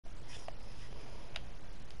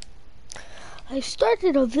I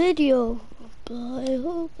started a video, but I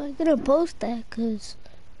hope I can post that, cause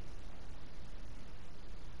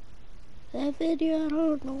that video, I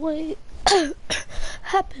don't know what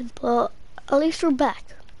happened, but at least we're back.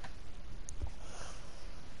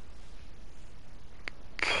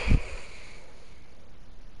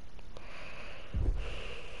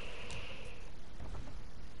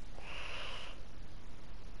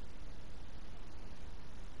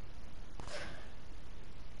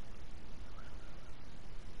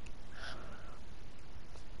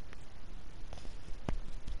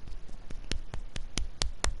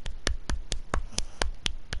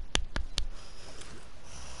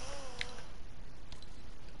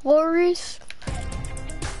 Worries.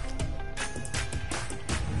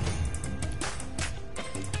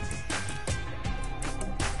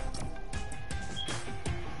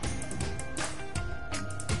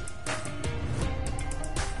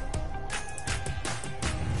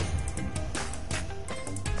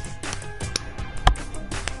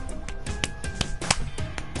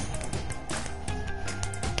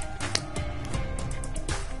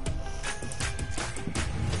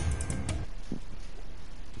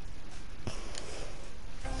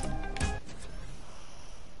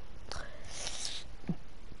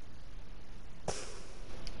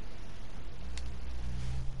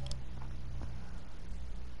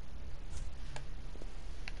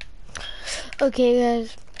 Okay,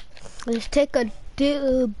 guys, let's take a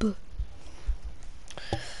dip.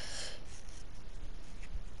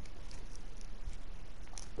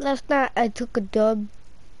 Last night I took a dub.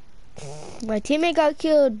 My teammate got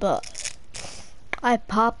killed, but I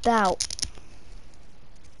popped out.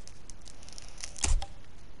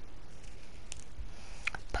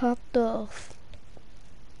 Popped off.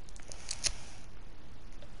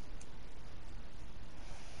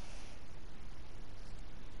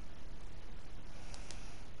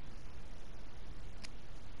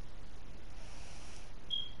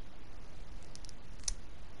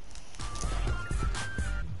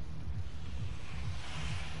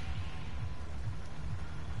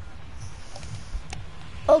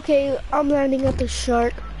 Okay, I'm landing at the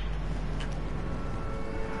shark.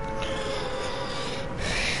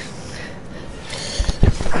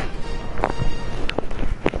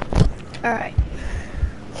 Alright.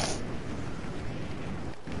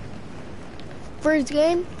 First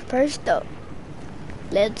game, first up.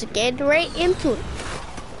 Let's get right into it.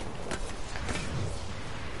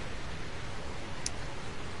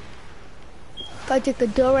 If I take a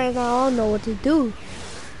door right now, I don't know what to do.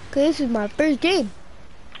 Cause this is my first game.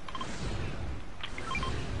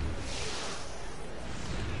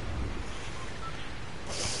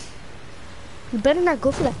 You better not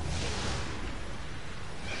go for that.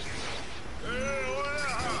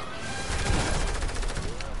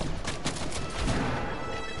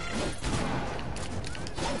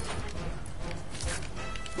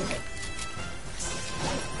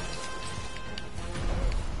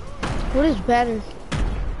 What is better?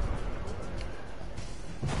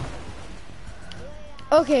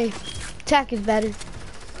 Okay, attack is better.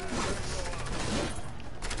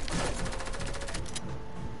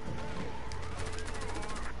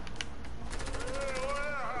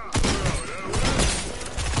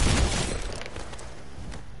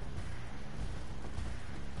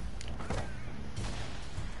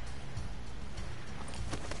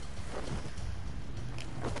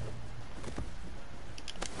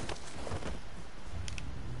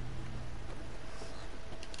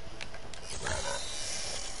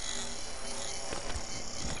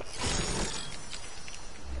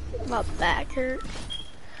 My back hurts.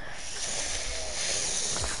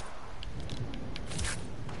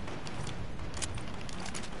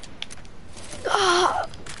 Ah.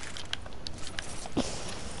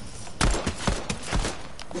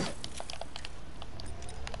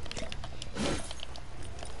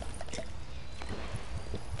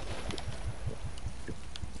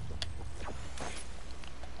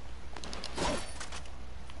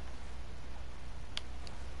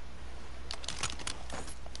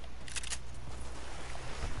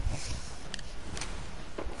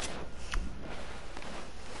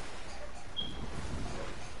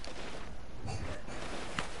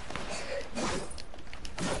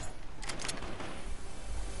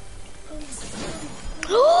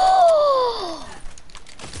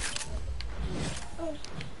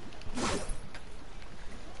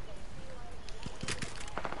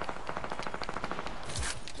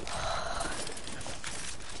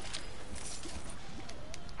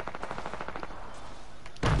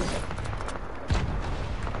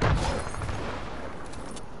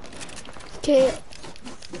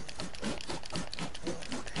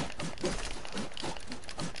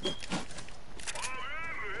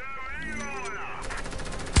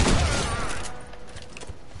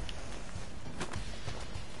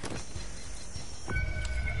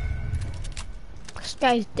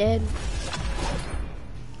 Guy's dead.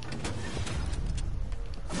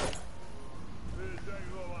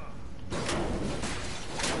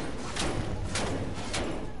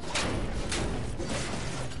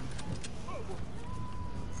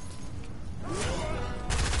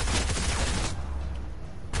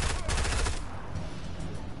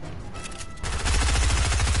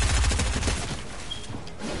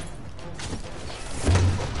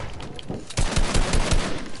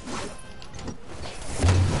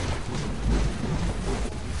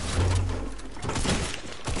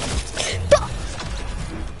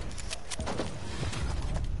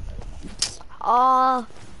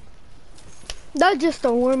 That's just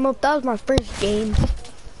a warm up. That was my first game.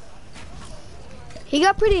 He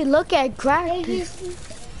got pretty lucky at cracked. His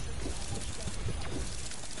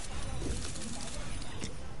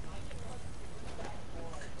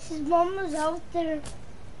mom was out there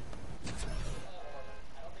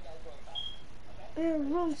in her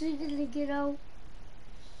room, so he didn't get out.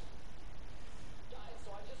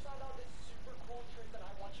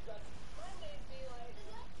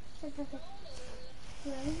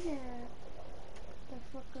 The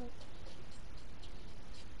fuck up.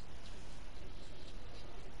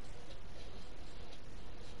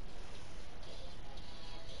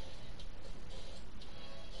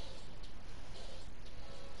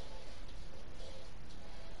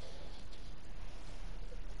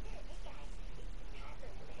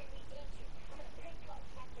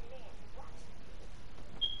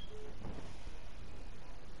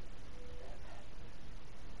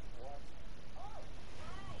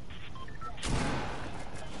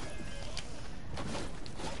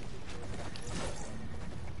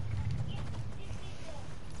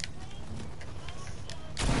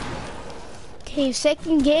 Okay,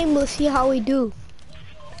 second game, we'll see how we do.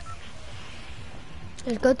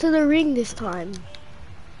 Let's go to the ring this time.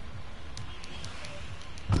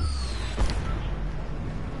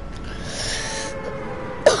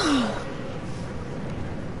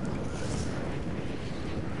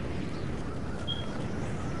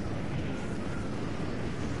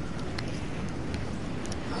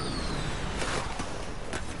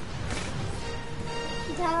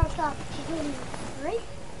 She's at our top. She's doing right?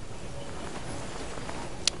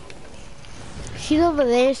 She's over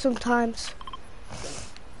there sometimes.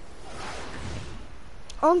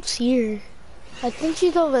 I don't see her. I think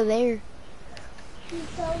she's over there. She's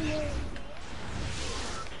down there.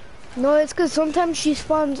 No, it's because sometimes she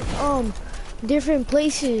spawns different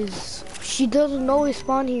places. She doesn't always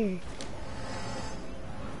spawn here.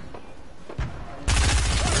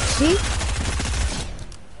 See?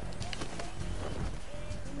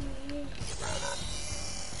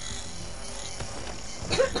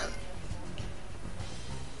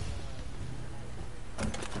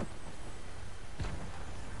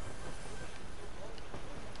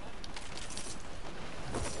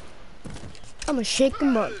 I'm gonna shake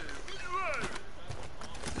him up.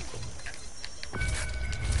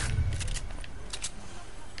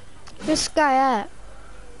 This guy at?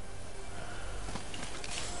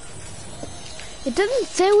 It doesn't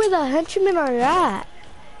say where the henchmen are at.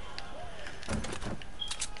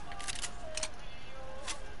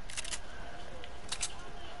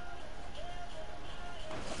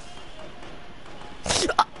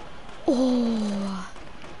 Oh.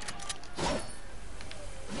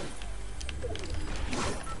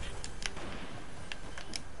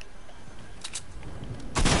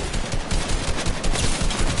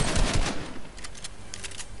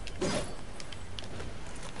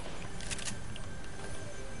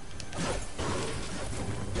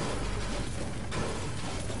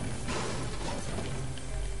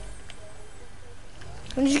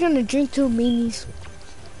 I'm just gonna drink 2 minis.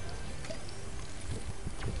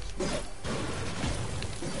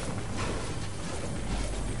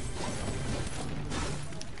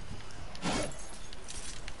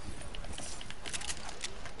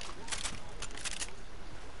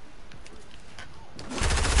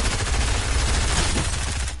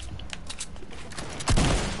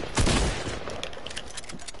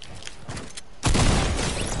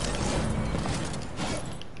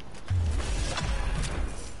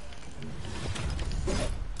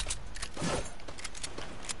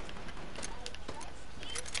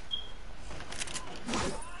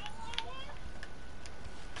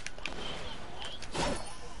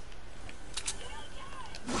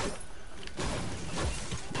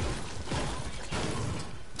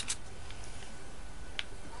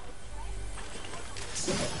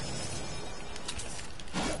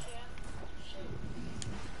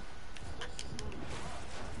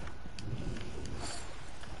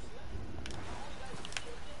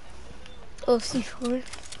 Oh, C4.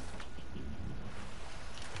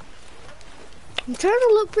 I'm trying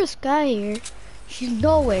to look for Sky here. She's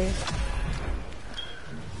nowhere.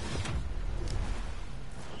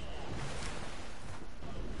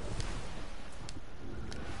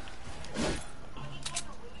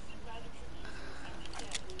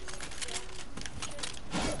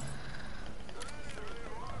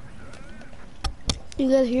 You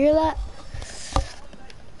guys hear that?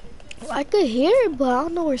 I could hear it, but I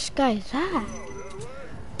don't know where Sky's at.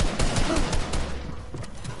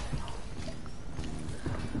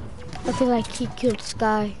 I feel like he killed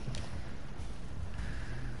Sky.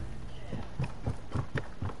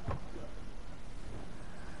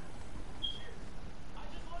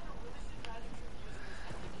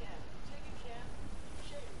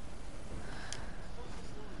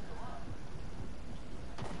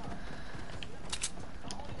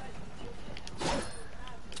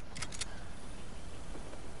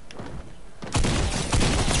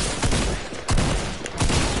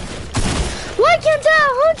 Why can't that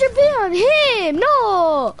 100 be on him?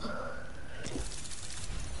 No!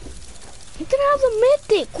 He can have the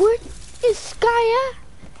mythic. Where is Sky at?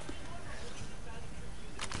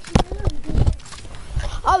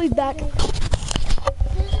 I'll be back.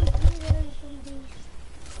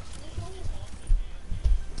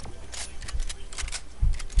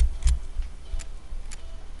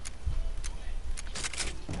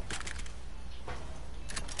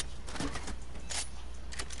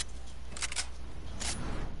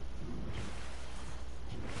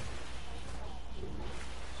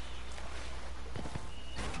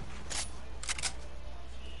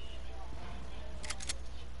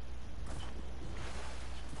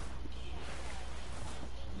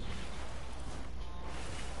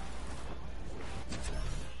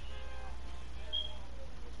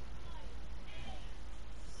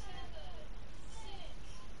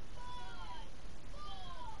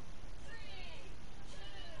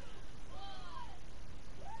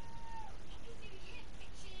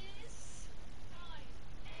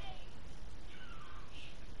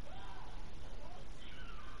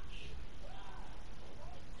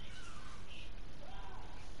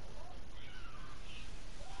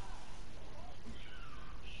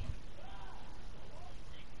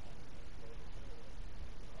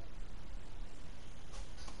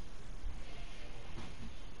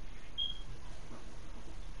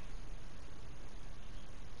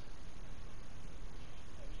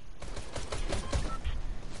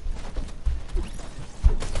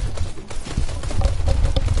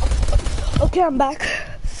 Okay, I'm back.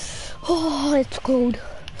 Oh, it's cold.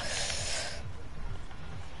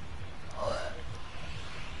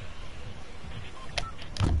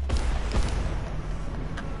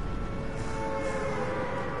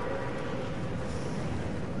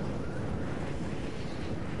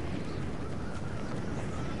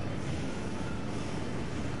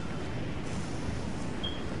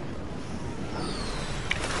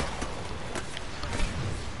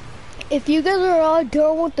 If you guys are all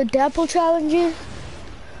done with the dapple challenges,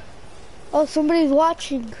 oh, somebody's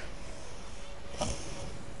watching.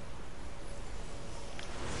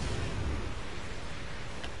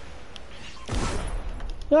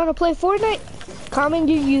 You wanna play Fortnite? Comment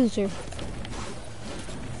your user.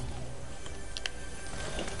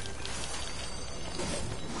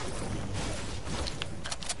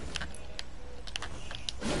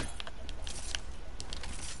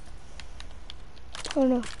 Oh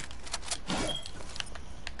no.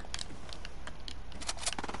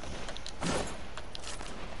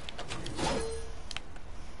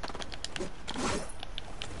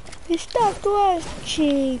 He stopped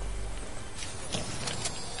watching.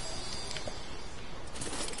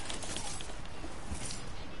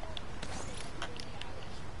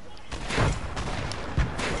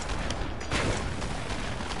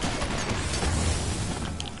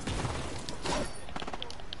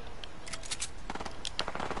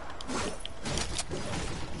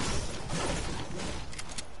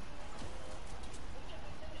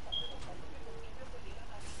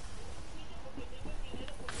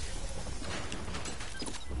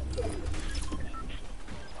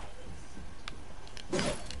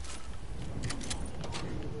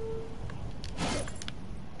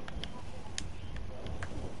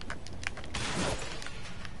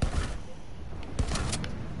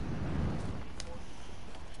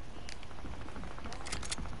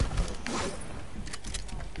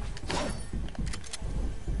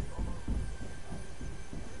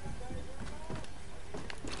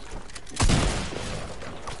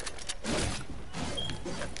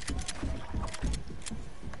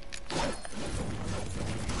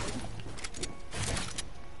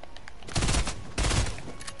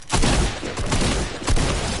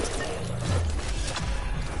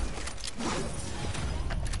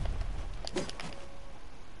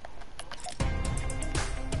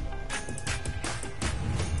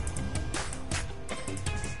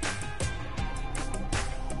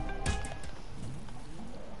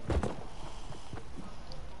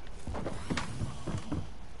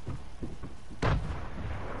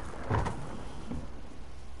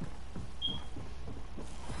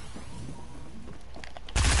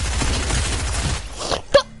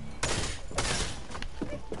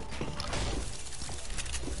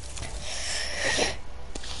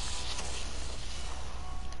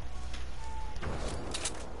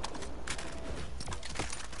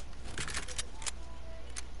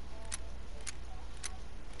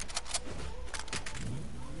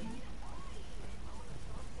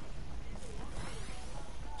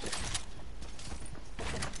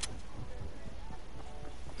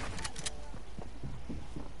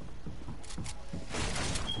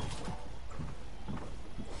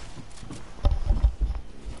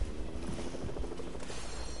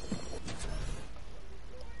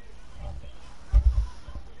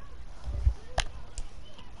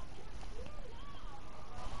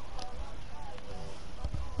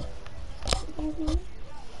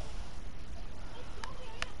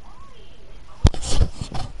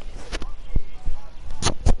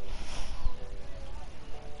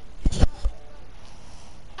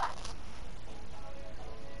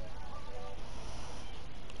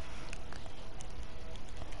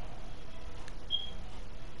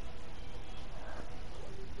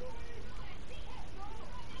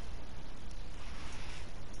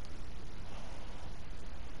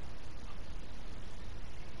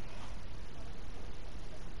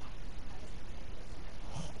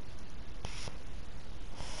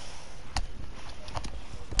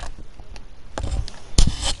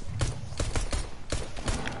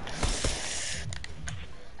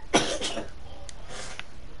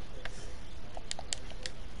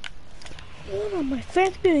 on, my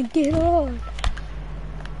friend's gonna get on.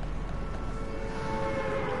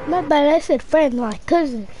 My bad, I said friend, my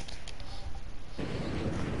cousin.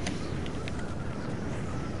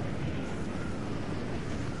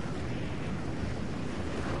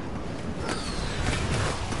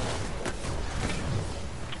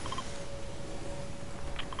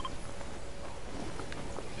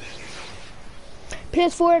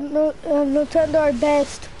 PS4 and Nintendo are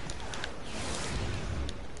best.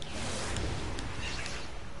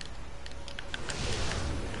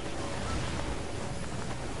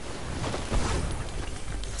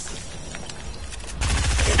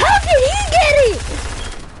 How did he get it?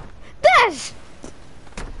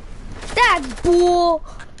 That's bull.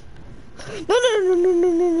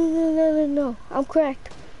 No. I'm correct.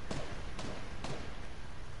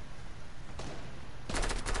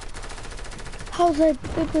 How's I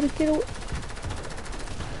able to get away?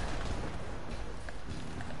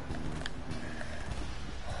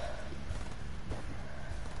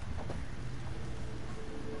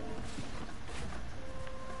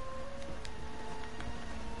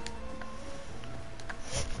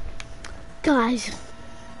 Guys,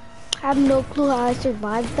 I have no clue how I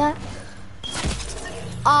survived that.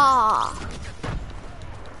 Ah.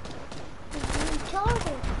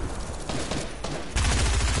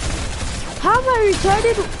 How am I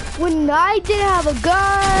retarded when I didn't have a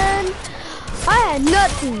gun? I had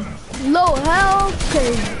nothing. Low health,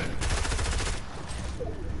 crazy.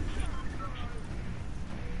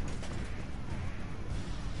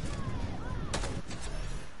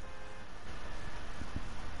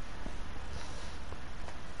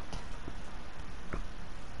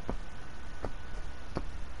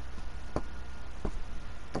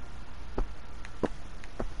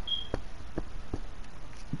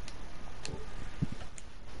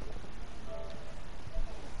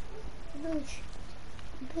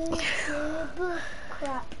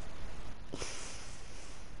 Crap.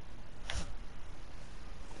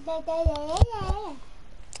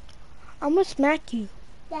 I'm gonna smack you.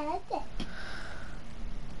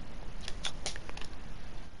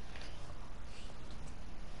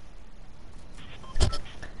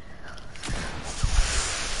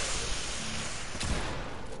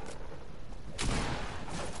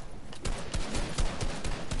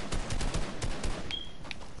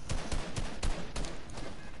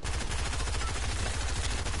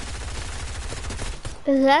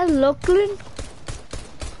 Is that Lachlan?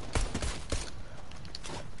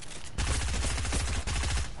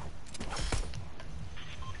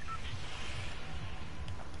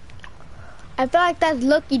 I feel like that's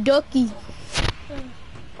Lucky Ducky.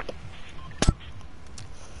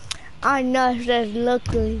 I know that's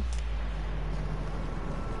Lucky.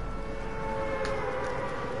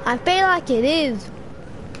 I feel like it is.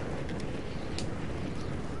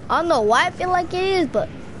 I don't know why I feel like it is, but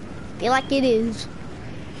I feel like it is.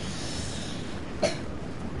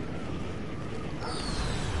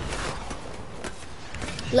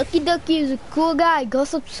 Lucky Ducky is a cool guy. Go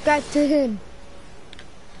subscribe to him.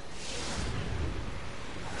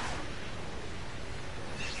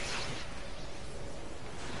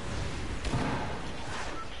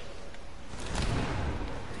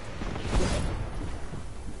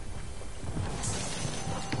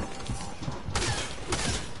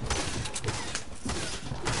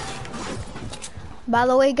 By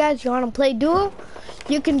the way, guys, you want to play duo?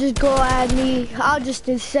 You can just go at me. I'll just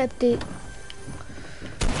accept it.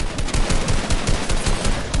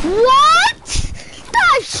 What?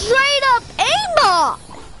 That's straight up aimbot.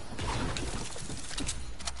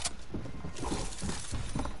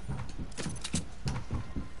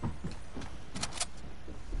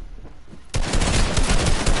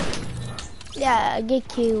 Yeah, I get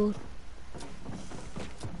killed.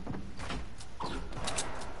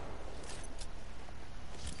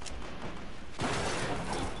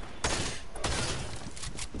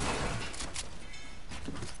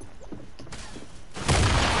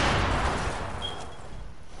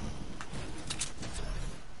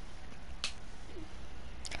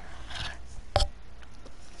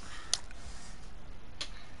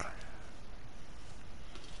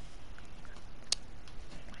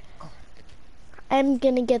 I'm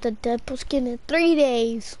gonna get the Deadpool skin in 3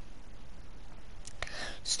 days.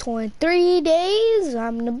 So in 3 days,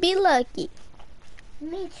 I'm gonna be lucky.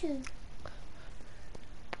 Me too.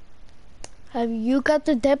 Have you got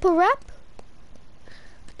the Deadpool wrap?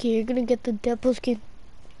 Okay, you're gonna get the Deadpool skin.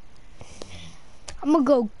 I'm gonna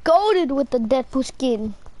go goated with the Deadpool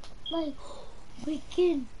skin. Like, we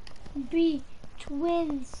can be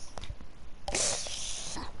twins.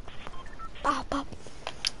 Pop, pop.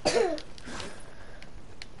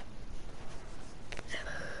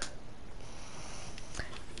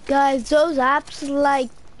 Guys, those apps like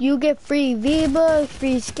you get free V-Bucks,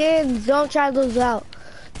 free skins, don't try those out.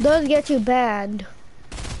 Those get you banned.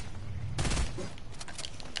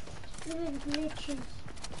 Even glitches.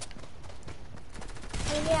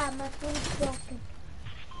 Oh yeah, my phone's broken.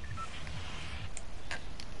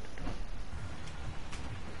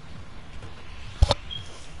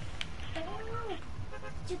 Oh,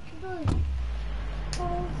 chicken.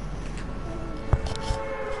 Oh.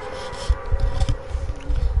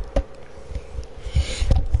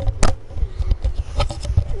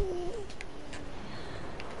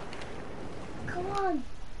 Come on,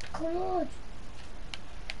 come on.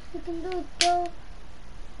 You can do it, bro.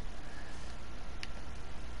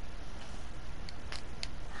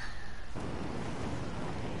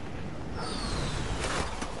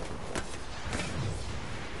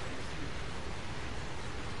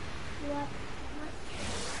 What?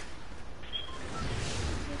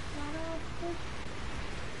 Is that all good?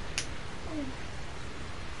 Oh.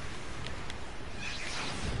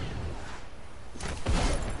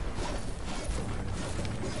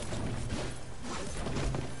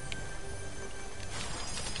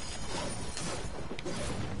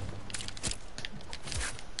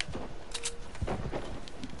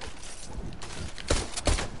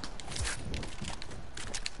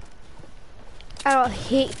 I don't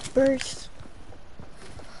hate bursts.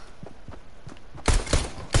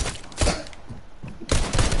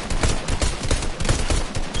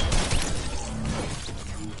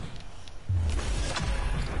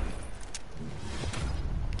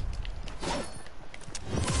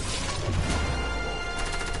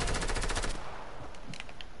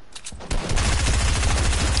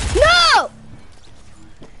 No!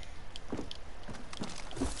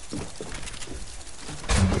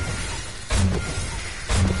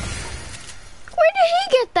 Where did he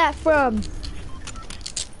get that from?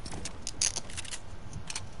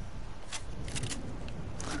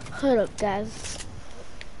 Hold up, guys.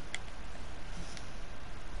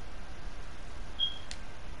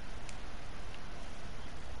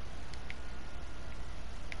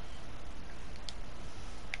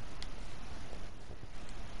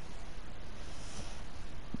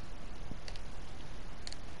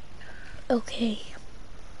 Okay.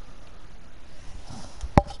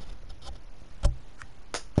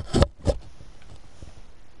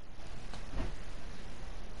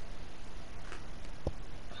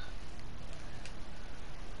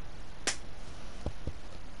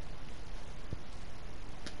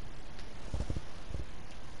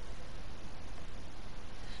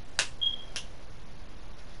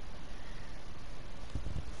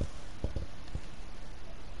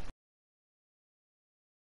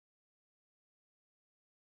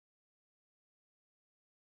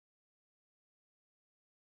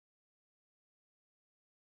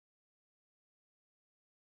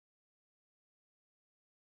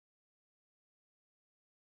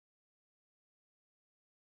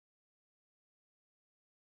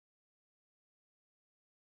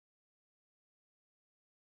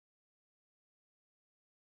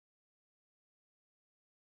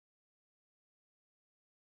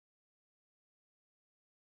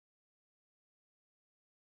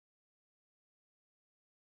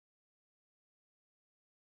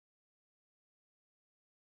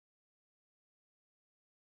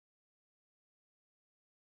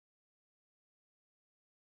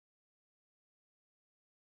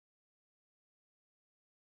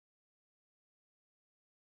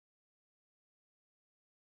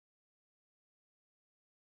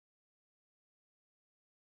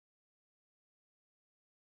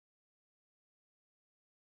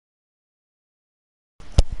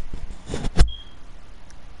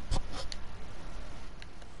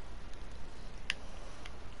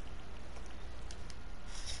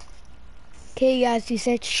 Okay, guys, he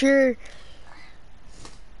said sure.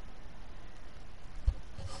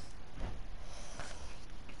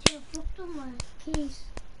 You fucked up my keys.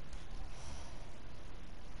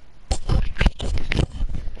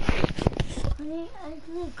 I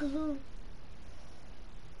need glue.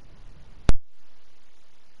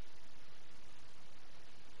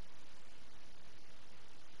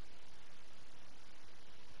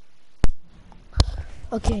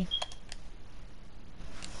 Okay.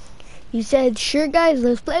 He said, sure, guys,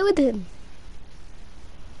 let's play with him.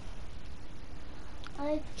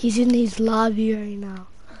 He's in his lobby right now.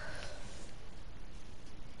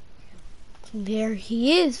 There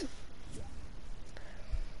he is.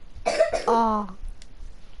 Aw.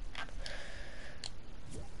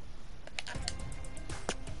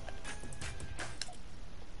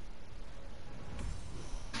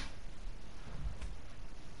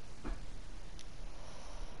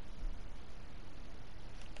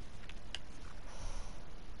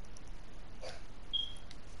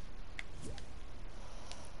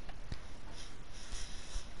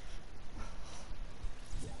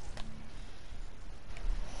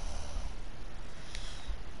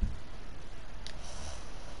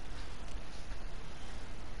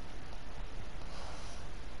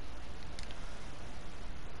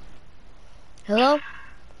 Hello?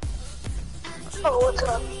 Oh, what's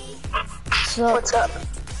up? So, What's up?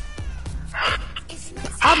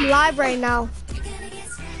 I'm live right now.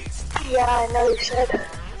 Yeah, I know you said.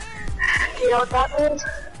 You know what that means?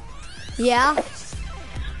 Yeah?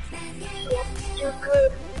 Yep, you're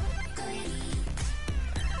good.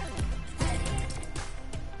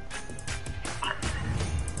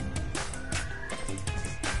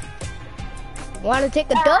 Want to take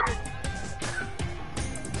a dub?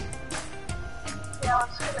 Yeah,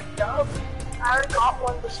 let's get a dub. I already got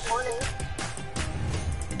one this morning.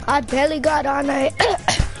 I barely got on.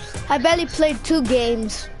 I barely played 2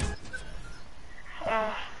 games.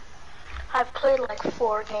 I've played like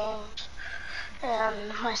 4 games.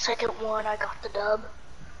 And my second one, I got the dub.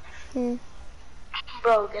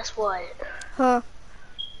 Bro, guess what? Huh?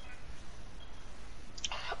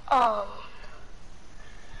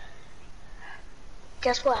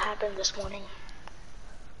 Guess what happened this morning?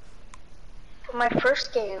 For my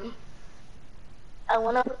first game, I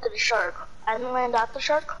went up to the shark. I didn't land at the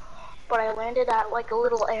shark, but I landed at like a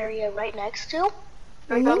little area right next to.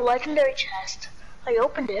 I got a legendary chest. I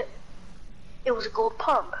opened it. It was a gold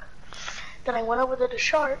pump. Then I went over to the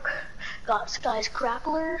shark, got Sky's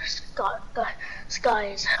grapplers, got the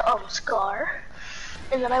Sky's scar,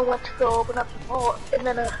 and then I went to go open up the vault, and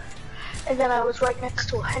then I was right next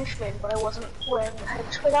to a henchman, but I wasn't wearing the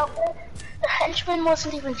henchman outfit. The henchman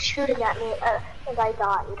wasn't even shooting at me, and I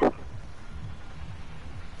died.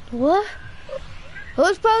 What? It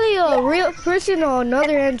was probably a real person or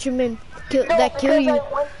another henchman that killed you.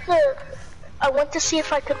 I went to see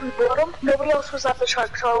if I could report him. Nobody else was at the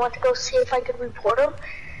shark, so I went to go see if I could report him.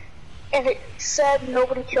 And it said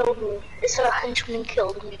nobody killed me. It said a henchman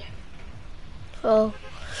killed me. Oh.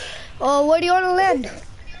 Oh, where do you want to land?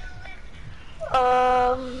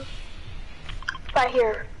 Right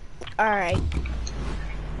here. Alright.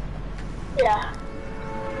 Yeah.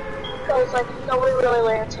 Because, like, nobody really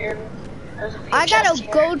lands here. I got a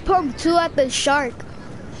gold pump too at the shark.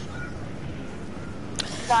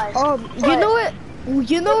 Nice.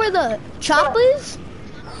 You know where the chop is?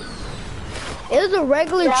 It was a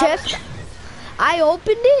regular chest. I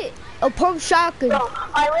opened it, a pump shotgun. No,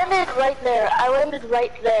 I landed right there. I landed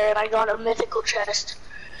right there, and I got a mythical chest.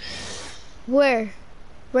 Where?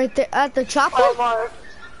 Right there at the chopper?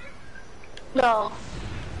 No,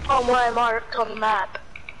 on where I marked on the map.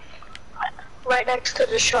 Right next to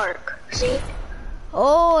the shark. See?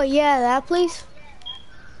 Oh yeah, that place.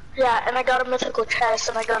 Yeah, and I got a mythical chest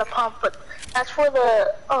and I got a pump, but that's where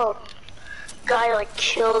the guy like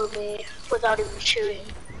killed me without even shooting.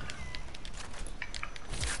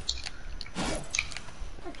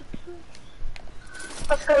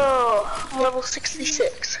 Let's go. I'm level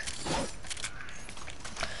 66.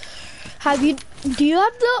 Do you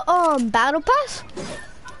have the battle pass?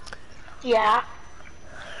 Yeah.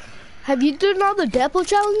 Have you done all the depot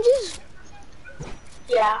challenges?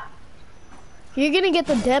 Yeah. You're gonna get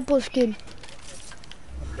the depot skin.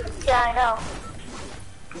 Yeah, I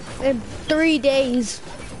know. In 3 days.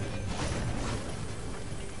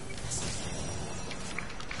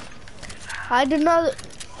 I did not.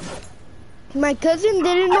 My cousin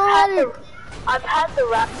didn't know how to. I've had the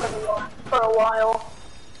wrap for a while.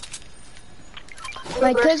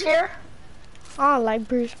 My cousin here? Oh, light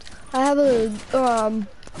burst. I have a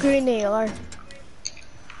green AR.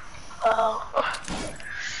 Oh.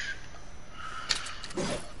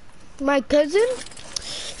 My cousin,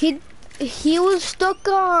 he was stuck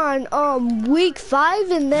on week 5,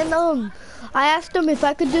 and then I asked him if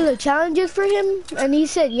I could do the challenges for him, and he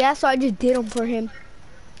said yeah, so I just did them for him.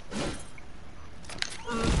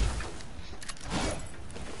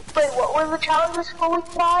 Wait, what were the challenges for week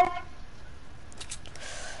 5?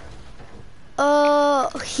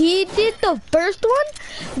 He did the first one,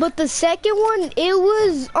 but the second one, it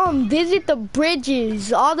was visit the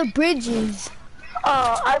bridges, all the bridges.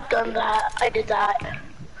 Oh, I've done that. I did that.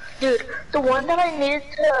 Dude, the one that I needed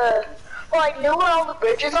to, well, I knew where all the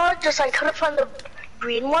bridges are, just I couldn't find the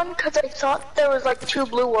green one, because I thought there was like 2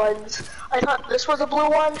 blue ones. I thought this was a blue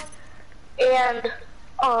one, and,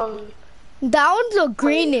 that one's a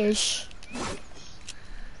greenish.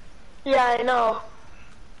 Yeah, I know.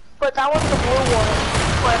 But that one's the blue one,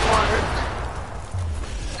 where I marked.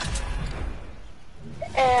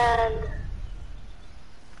 And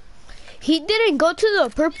he didn't go to the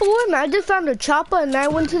purple one. I just found a chopper and I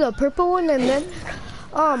went to the purple one, and then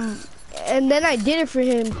I did it for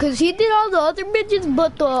him because he did all the other bridges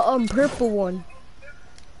but the purple one.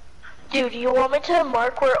 Dude, you want me to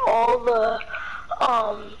mark where all the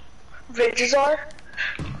bridges are?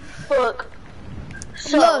 Look.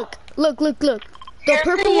 So, look. The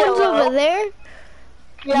purple one's over there.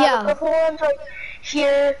 Yeah, the purple one's right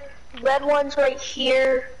here, red one's right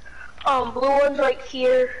here, blue one's right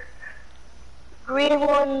here, green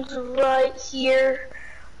one's right here,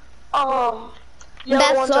 yellow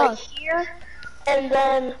That's one's right all. here, and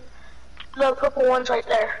then the purple one's right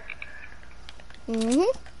there. Mhm.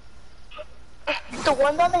 The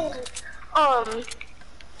one that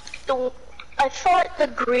I thought the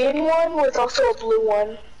green one was also a blue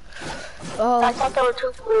one. I thought there were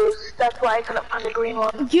two blues. That's why I couldn't find the green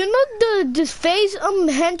one. You know the phase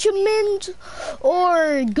henchmen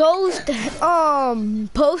or ghost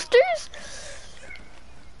posters?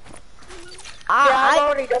 I've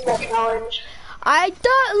already done that challenge. I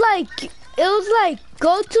thought like it was like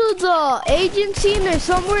go to the agency and there's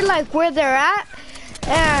somewhere like where they're at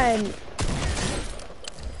and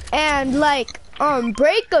like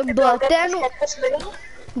break them, but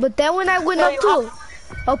then when I went up to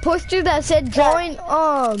a poster that said join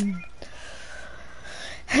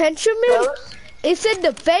henchmen, it said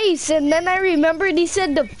the face, and then I remembered he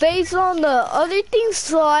said the face on the other thing,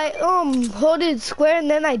 so I hold it square and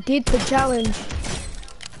then I did the challenge.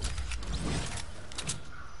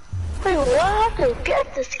 Wait, what? To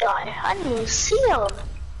get this guy? I didn't even see him.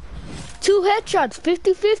 2 headshots,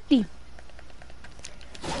 50-50.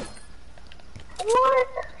 What?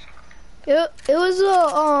 It was a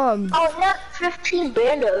Oh, yeah, 15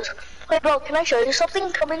 bandos. Wait, bro, can I show you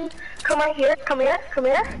something? Come right here. Come here. I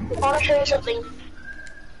want to show you something.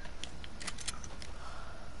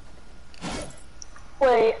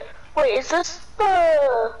 Wait, is this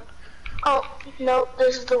the... Oh, no,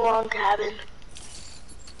 this is the wrong cabin.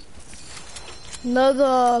 No,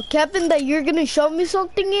 the cabin that you're gonna show me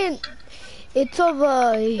something in, it's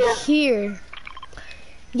over here.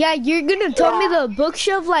 Yeah, you're gonna tell me the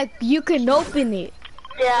bookshelf like you can open it.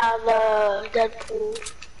 Yeah, the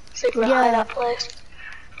Deadpool secret hideout place.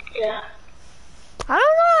 Yeah. I don't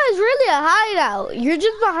know, it's really a hideout. You're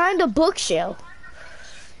just behind a bookshelf.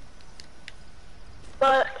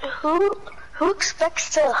 But who expects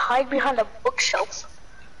to hide behind a bookshelf?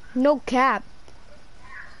 No cap.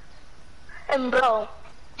 And bro,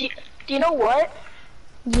 do you know what?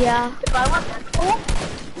 Yeah. If I were Deadpool,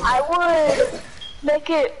 I would make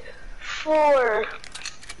it for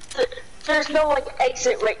there's no like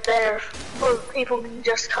exit right there where people can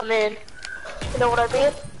just come in. You know what I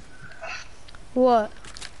mean? What?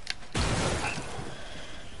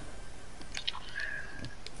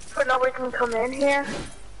 For nobody can come in here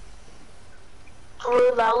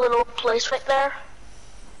through that little place right there.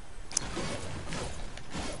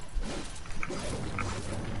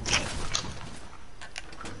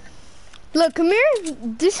 Look, come here.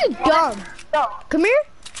 This is dumb. No. Come here.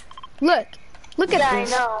 Look at Yeah,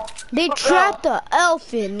 this. I know. They trapped the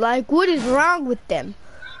elf in. Like, what is wrong with them?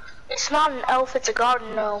 It's not an elf, it's a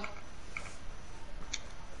garden gnome.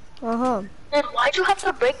 Uh-huh. Dude, why'd you have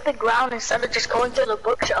to break the ground instead of just going through the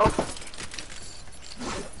bookshelf?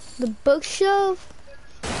 The bookshelf?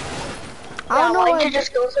 I Yeah, don't know. why'd you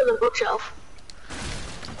just go through the bookshelf?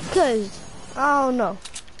 Cause, I don't know.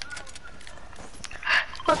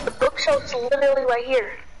 Look, the bookshelf's literally right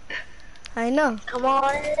here. I know. Come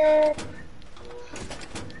on in.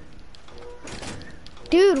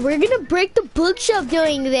 Dude, we're gonna break the bookshelf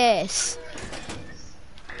doing this.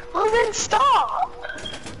 Well then stop.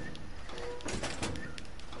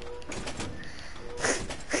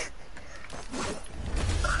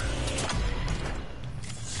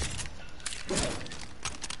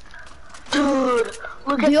 Dude,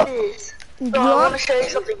 look at this. Bro, I want to show you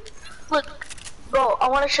something. Look, bro, I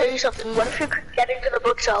want to show you something. What if you could get into the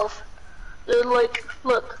bookshelf? Dude, like,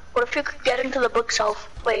 look, what if you could get into the bookshelf?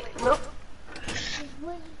 Wait, look.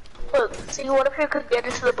 Look, see, what if you could get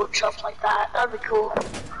into the bookshelf like that? That'd be cool.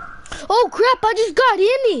 Oh crap, I just got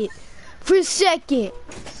in it for a second.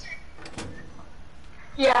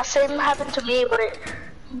 Yeah, same happened to me, but it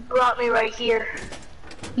brought me right here.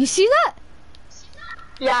 You see that?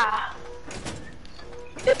 Yeah.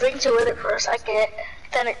 It brings you with it for a second,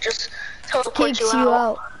 then it just teleports Kicks you you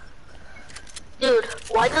out. out. Dude,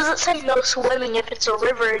 why does it say no swimming if it's a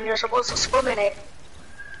river and you're supposed to swim in it?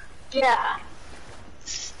 Yeah.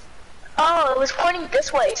 Oh, it was pointing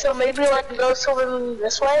this way, so maybe like go swimming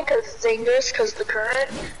this way because it's dangerous because the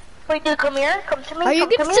current. Wait, dude, come here, come to me. Are you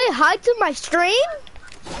come gonna to say me. hi to my stream?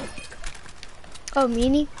 Oh,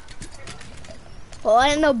 meanie. Oh,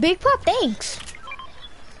 I know, Big Pop, thanks.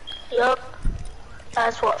 Yup.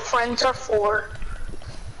 That's what friends are for.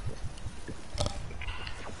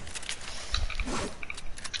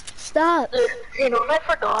 Stop. Dude, you know what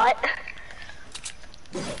I forgot?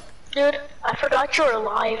 Dude, I forgot you were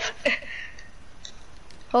alive.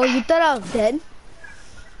 Oh, you thought I was dead?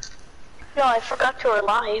 No, I forgot you were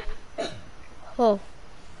live. Oh.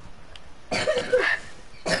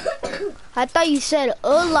 I thought you said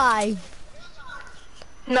alive.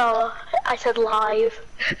 No, I said live.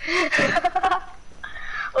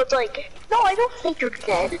 It's like, no, I don't think you're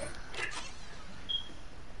dead.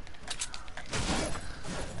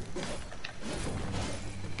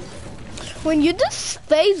 When you just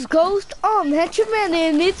Space Ghost Henchman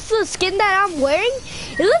and it's the skin that I'm wearing,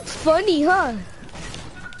 it looks funny, huh?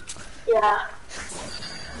 Yeah.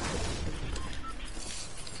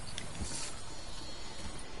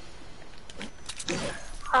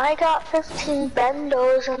 I got 15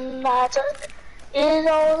 bendos and that's is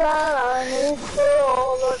all that I need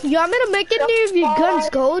for You want me to make any of your guns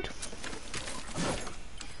gold?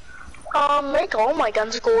 Make all my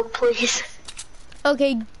guns gold, please.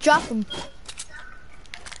 Okay, drop them.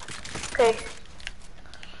 Okay.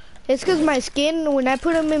 It's cause my skin, when I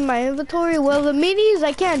put them in my inventory, well the minis,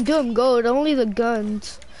 I can't do them gold, only the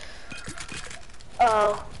guns.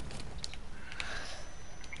 Oh.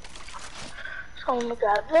 So I'm gonna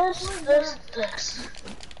grab this.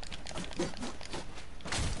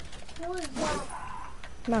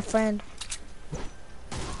 My friend.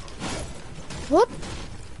 What?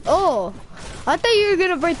 Oh, I thought you were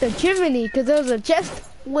gonna break the chimney cause there was a chest.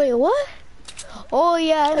 Wait, what? Oh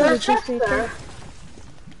yeah, I know the chest right there.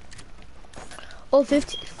 Oh,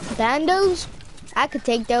 50 bandos? I could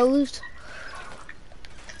take those.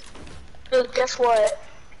 Dude, guess what?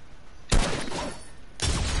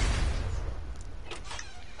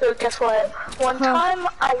 Dude, guess what? One time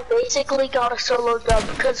I basically got a solo dub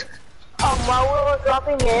because while we were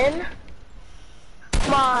dropping in,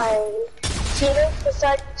 my teammates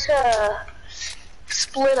decided to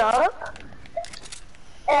split up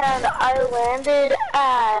and I landed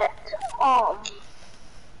at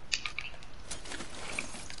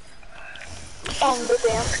the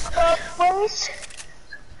dance club place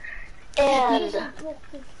and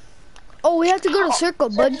oh, we have to go to circle,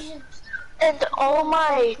 bud. And all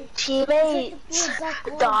my teammates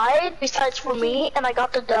died besides for me, and I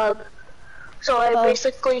got the dub. So I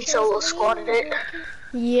basically solo squatted it.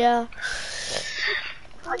 Yeah.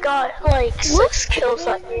 I got like 6 kills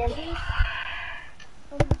that game.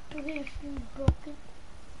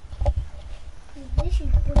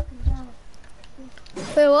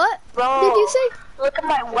 Wait, what? Bro, Did you say? look at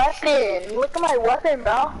my weapon. Look at my weapon,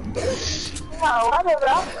 bro. Look at my weapon,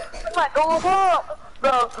 bro. Look at my gold pump.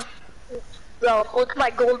 Bro, look at my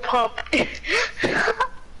gold pump.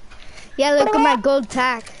 Yeah, look at my gold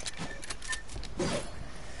tack.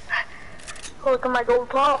 Look at my gold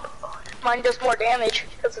pump. Mine does more damage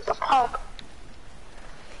because it's a pump.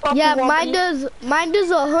 Yeah, mine does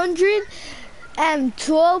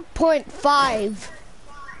 112.5.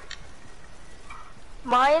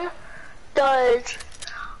 Mine does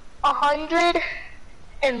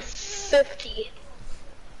 150.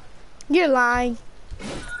 You're lying.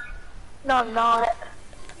 No, I'm not.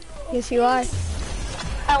 Yes, you are.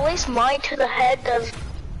 At least mine to the head does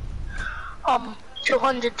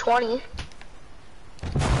 220.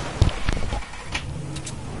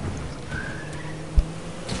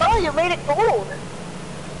 Oh, you made it gold.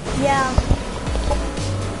 Yeah.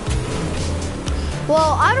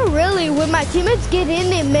 Well, I don't really. When my teammates get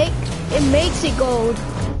in, it makes it gold.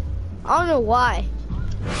 I don't know why.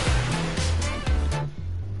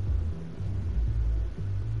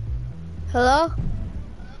 Hello?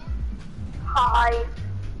 Hi.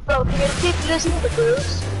 Bro, can you keep using the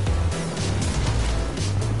boost?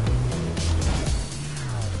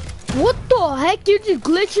 What the heck? You just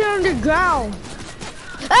glitching underground.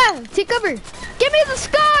 Ah, take cover. Give me the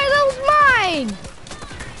sky. That was mine.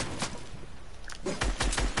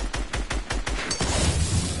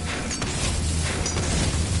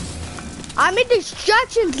 I'm in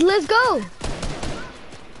distractions. Let's go.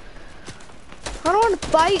 I don't want to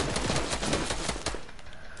fight.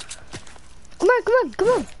 Come on, come on, come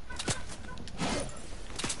on.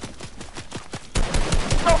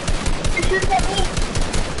 Oh, you're shooting at me.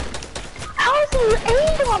 How is he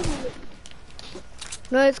aimed on me?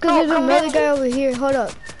 No, it's because there's another guy over here. Hold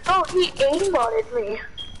up. Oh, he aimbotted me.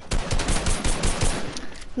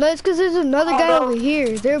 No, it's because there's another guy over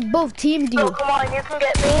here. They're both teamed you. Oh, come on, you can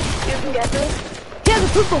get me. You can get me. He has a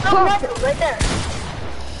purple pump. Right there.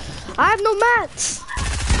 I have no mats.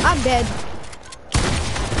 I'm dead.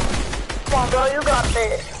 Come on, bro, you got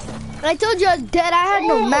this. I told you I was dead. I had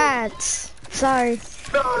no mats. Sorry.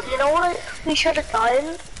 Bro, you know what we should have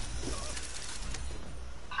done?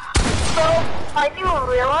 So, I didn't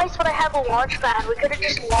realize, but I have a launch pad. We could have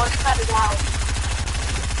just launch padded out.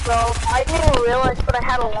 Bro, I didn't realize, but I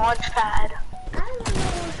had a launch pad.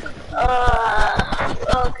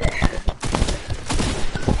 Okay.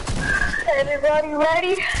 Everybody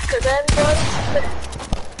ready? Cause everybody's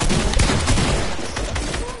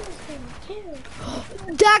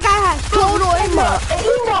That guy has total aimbot.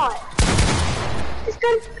 aimbot. This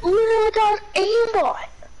guy literally got aimbot.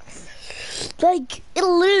 Like, it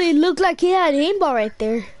literally looked like he had aimbot right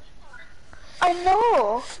there. I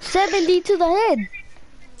know. 70 to the head.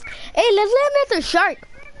 Hey, let's land at the shark.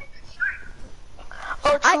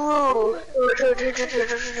 Oh, true.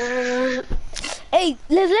 Hey,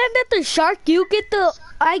 let's land at the shark. You get the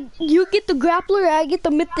grappler. I get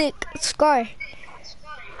the mythic scar.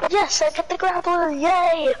 Yes, I get the grappler.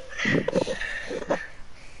 Yay!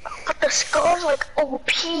 But the scar's like OP,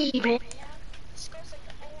 man.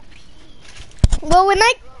 Well, when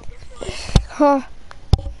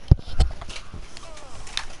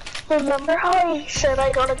Remember how I said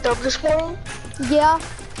I got a dub this morning? Yeah.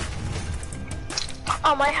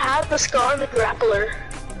 I had the scar and the grappler.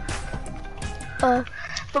 But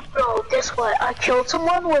bro, guess what? I killed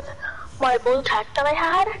someone with my blue tack that I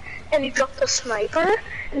had, and he dropped a sniper,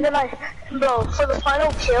 and then bro, for the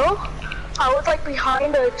final kill, I was like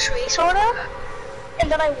behind a tree sorta, and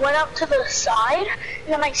then I went out to the side,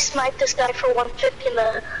 and then I sniped this guy for 150 in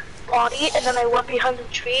the body, and then I went behind the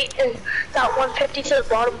tree, and that 150 to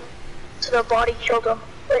the body killed him.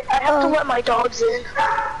 But I have to let my dogs in.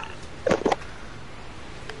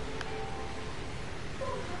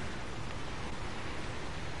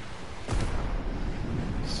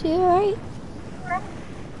 See, right?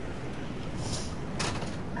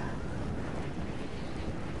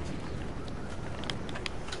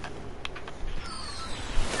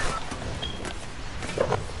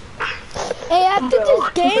 Hey, after this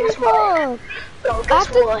game, bro, guess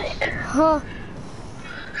what? Huh?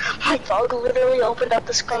 My dog literally opened up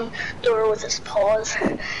the screen door with his paws,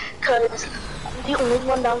 cause I'm the only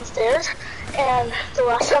one downstairs, and the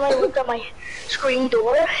last time I looked at my screen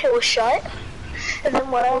door, it was shut, and then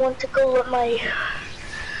when I went to go let my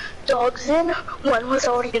dogs in, one was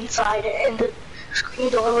already inside it, and the screen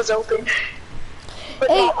door was open. But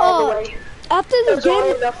Hey, not all the way. After It this was only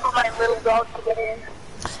game, enough for my little dog to get in.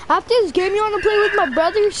 after this game, you wanna play with my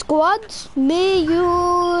brother's squads? Me, you,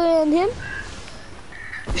 and him?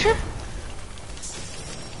 Sure.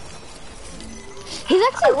 He's I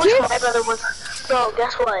actually wish curious. my brother was. Bro,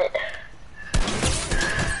 guess what?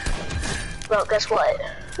 Bro, guess what?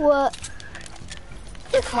 What?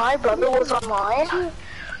 If my brother was online,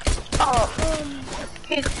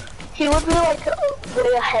 he would be like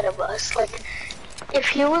way ahead of us. Like, if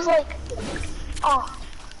he was like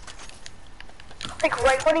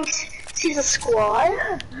right when he sees a squad,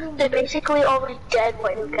 they're basically already dead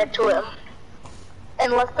when you get to him.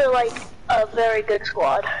 Unless they're like a very good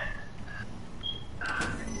squad.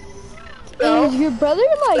 Bro, Is your brother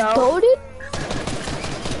like No. goated?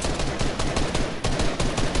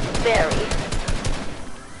 very.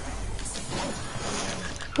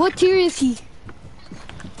 What tier is he?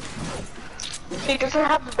 He doesn't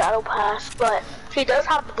have the battle pass, but he does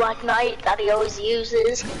have the Black Knight that he always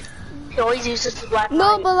uses. He always uses the Black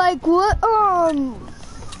No, Knight. but like what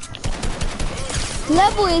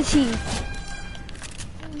level is he?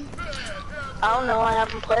 I don't know, I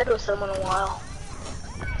haven't played with him in a while.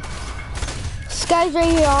 Sky's right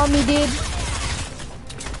here on me, dude.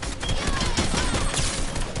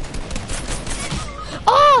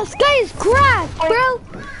 Oh, Sky is cracked, bro.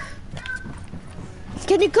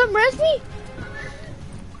 Can you come res me?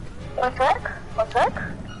 One sec.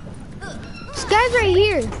 Sky's right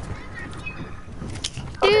here.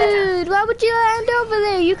 Dude, why would you land over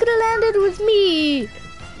there? You could have landed with me.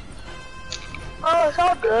 Oh, it's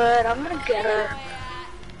all good. I'm gonna get her.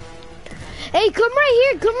 Hey, come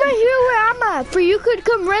right here where I'm at, for you could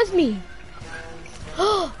come res me.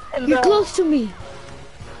 You're close to me.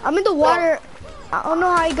 I'm in the water. I don't know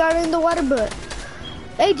how I got in the water, but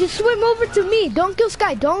hey, just swim over to me. Don't kill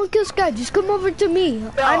Sky. Just come over to me.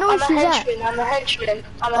 No, I know where she's at. I'm a henchman.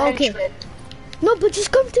 Okay. No, but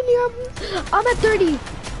just come to me. I'm at 30.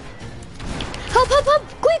 Help!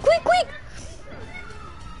 Quick!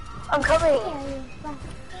 I'm coming.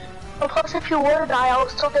 And plus, if you were to die, I'll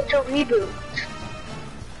still get your reboot.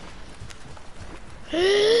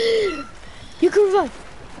 You can revive.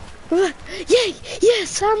 Yay!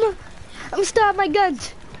 Yes, I'm still at my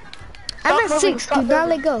guns. I'm at 6. Do not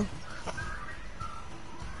let go.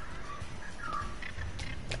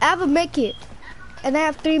 I have a med kit, and I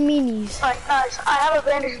have 3 minis. Alright, guys, I have a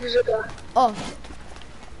bandage bazooka. Oh.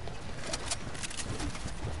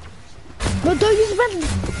 No, don't use the button.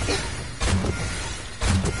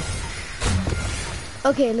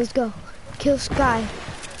 Okay, let's go. Kill Sky.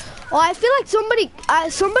 Oh, I feel like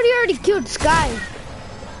somebody already killed Sky.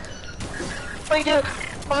 Wait, dude.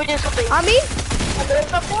 Let me do something. On me? I'm doing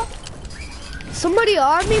something? Somebody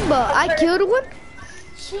on me, but I killed one.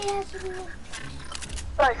 She has me.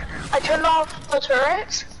 Like, I turned off the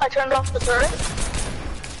turrets.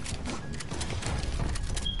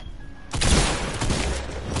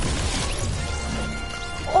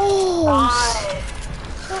 Oh, Why?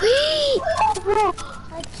 sweet. Oh, bro.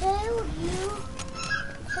 I told you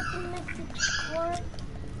to make it score.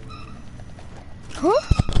 Huh?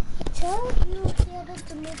 I told you he had it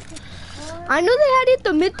to make it score. I know they had it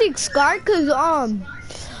the mythic scar, cause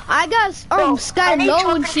I got Bro, Sky I need low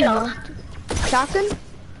when chocolate she shells. knocked. Shotgun?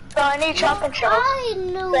 Bro, I need chocolate shells. I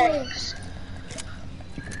knew Thanks.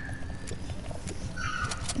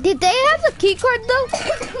 Did they have a key card though?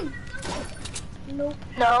 it. Nope.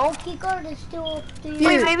 No? The key card is still up there. Dude.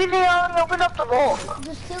 Wait, maybe they already opened up the vault.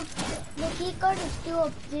 The key card is still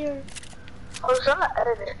up there. I was gonna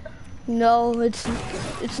edit it. No, it's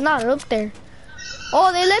not up there.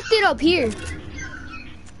 Oh, they left it up here.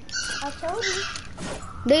 I told you.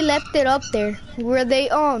 They left it up there where they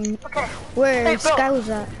Okay. where Hey, bro. Sky was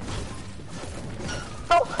at.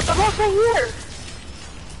 Oh, the vault's right here.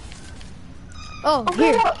 Oh, Okay,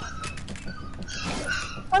 here. look.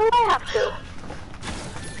 Why do I have to?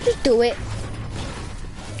 Just do it.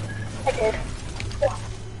 I did.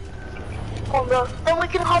 Oh no, then we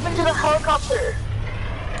can hop into the helicopter.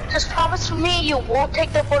 Just promise me you won't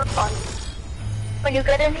take the photo pond. When you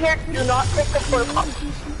get in here, do not take the photo pond.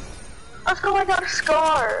 Let's go, I got a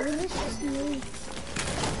scar. This is me.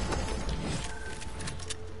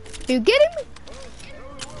 You getting me?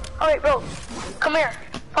 Alright, bro, come here.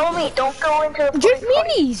 Follow me, don't go into the Just photo pond.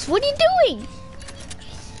 minis. What are you doing?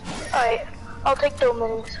 Alright, I'll take the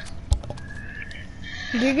minis.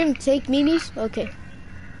 You're gonna take minis? Okay.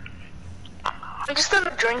 I'm just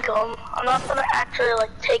gonna drink them. I'm not gonna actually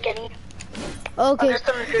like take any. Okay. I'm just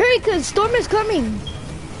gonna drink. Hurry, cause storm is coming.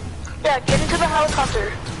 Yeah, get into the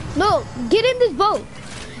helicopter. No, get in this boat.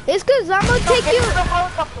 It's cause I'm gonna take Get you. into the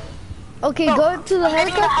helicopter. Okay, No, go to the I'm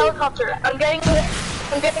getting in the helicopter. helicopter. I'm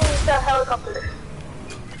getting into the helicopter.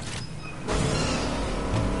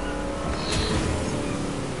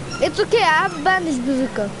 It's okay. I have a bandage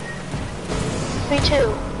bazooka. Me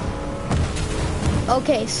too.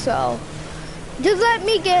 Okay, so just let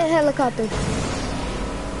me get a helicopter.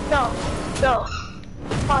 No, no.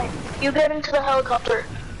 Fine. You get into the helicopter.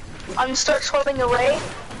 I'm gonna start swimming away,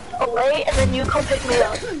 and then you come pick me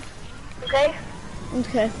up. Okay?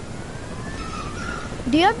 Okay.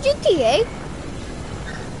 Do you have GTA?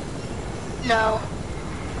 No.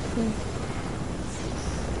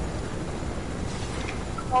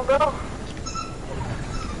 I'll go.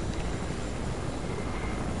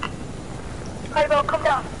 Alright, bro, come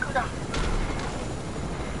down. Come down.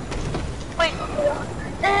 Wait.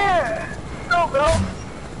 There. Go, bro.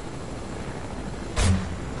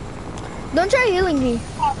 Don't try healing me.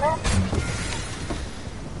 Oh, man.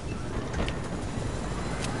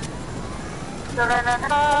 Na, na, na, na,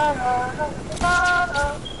 na, na,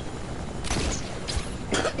 na.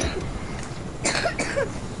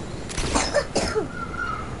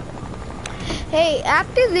 Hey,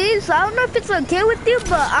 after this, I don't know if it's okay with you,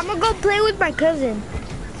 but I'm gonna go play with my cousin.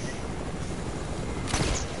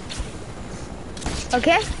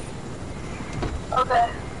 Okay? Okay.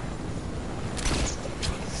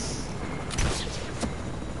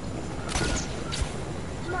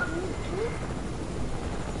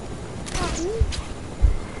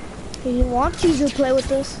 He wants you to play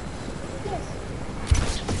with us.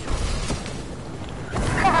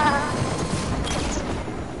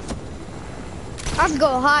 I'll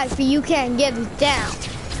go high for you can't get it down.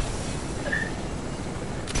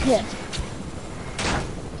 Yeah.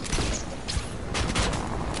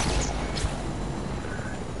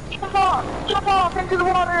 Jump off into the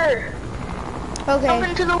water. Jump Okay.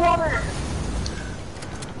 into the water.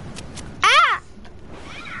 Ah!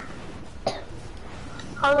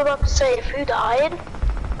 I was about to say, if you died,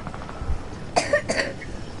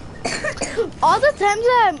 All the times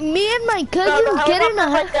that me and my no, cousin the get in a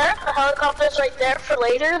helicopter's right there. The helicopter's right there for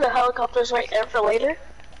later. The helicopter's right there for later.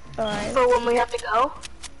 Alright. For when we have to go.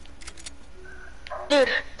 Dude,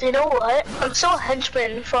 do you know what? I'm still a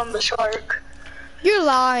henchman from the shark. You're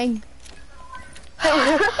lying.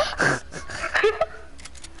 I'm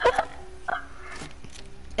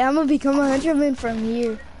gonna become a henchman from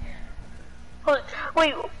here.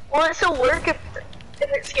 Wait, will it still work if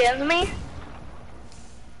it scans me?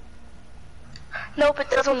 Nope, it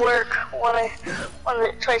doesn't work when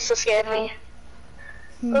it tries to scan me.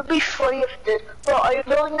 It would be funny if it did. Bro, are you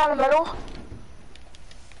building out of metal?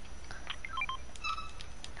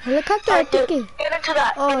 Helicopter, I think it. Get into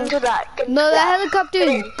that. Oh. Get into that. Get into No, that that. helicopter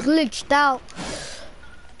is glitched out.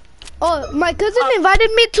 Oh, my cousin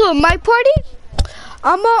invited me to my party.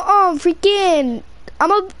 I'm a freaking.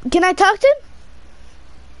 Can I talk to him?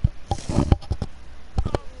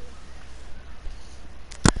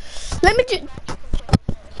 Let me just.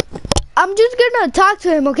 I'm just gonna talk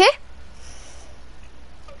to him, okay? Okay,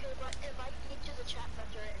 but invite me to the chat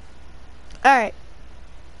after it. All right.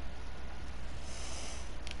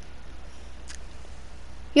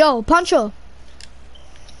 Yo, Pancho.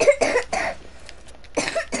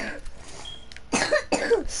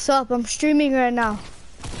 Sup? I'm streaming right now.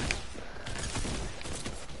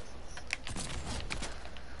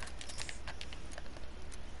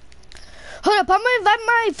 Hold up, I'm gonna invite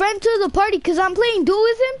my friend to the party because I'm playing duel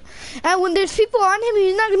with him. And when there's people on him,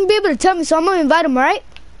 he's not gonna be able to tell me, so I'm gonna invite him, alright?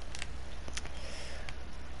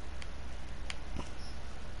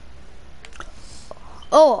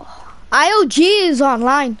 Oh, IOG is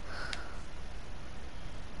online.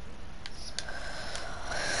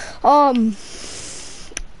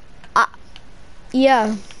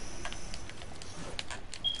 Yeah.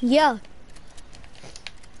 Yeah.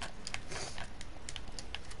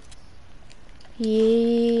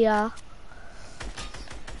 Yeah.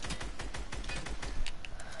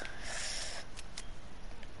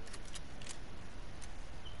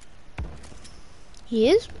 He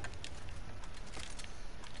is?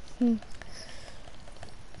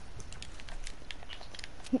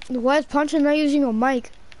 Why is Pancho not using a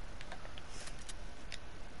mic?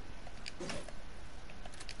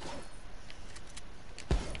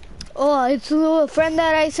 Oh, it's a little friend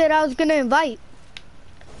that I said I was gonna invite.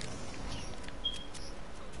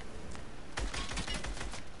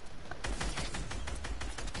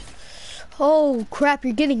 Oh crap,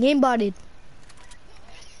 you're getting aimbotted.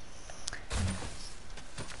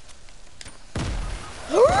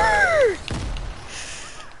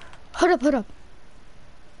 Hold up, hold up.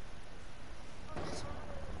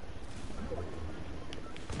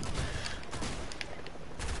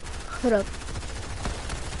 Hold up.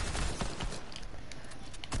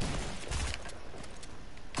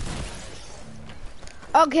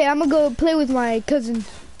 Okay, I'm gonna go play with my cousin.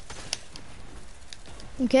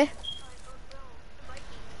 Okay?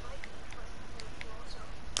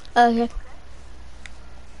 Okay.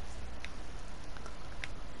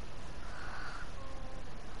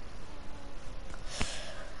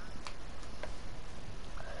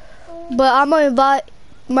 But I'm gonna invite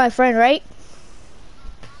my friend, right?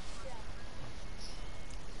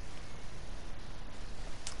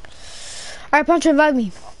 Alright, Pancho, invite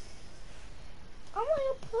me. I'm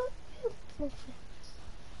gonna put you.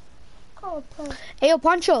 Oh, put. Hey, yo,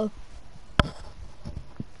 Pancho.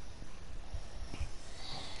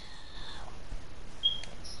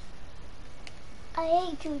 I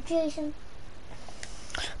hate you, Jason.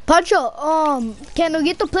 Pancho, can we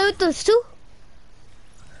get to play with us too?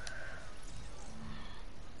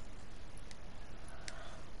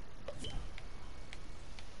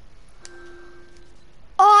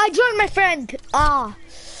 Oh, I joined my friend. Ah.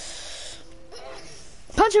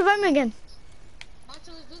 Pancho, invite me again.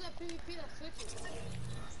 Pancho, let's do that PvP, that switches.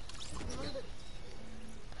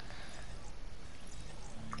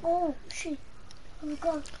 Oh, shit. I'm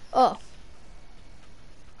gone. Oh.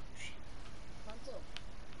 Pancho.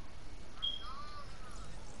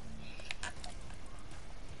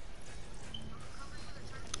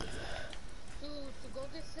 To go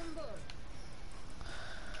get Simba.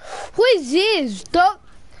 Who is this?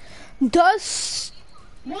 Does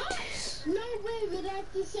What? No way, but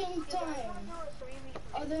at the same time.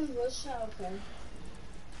 Oh, then Russia, okay.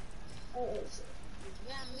 Oh, it's...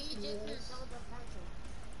 Yeah, me, Jason, and Salvador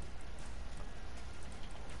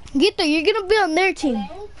Pancho. Gito, you're gonna be on their team.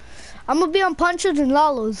 Hello? I'm gonna be on Pancho's and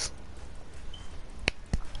Lalo's.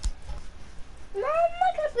 No, I'm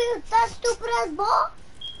not gonna be with that stupid ass ball.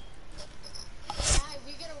 Yeah,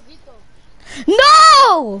 we get Ojito.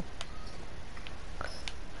 No!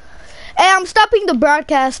 Hey, I'm stopping the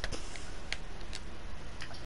broadcast.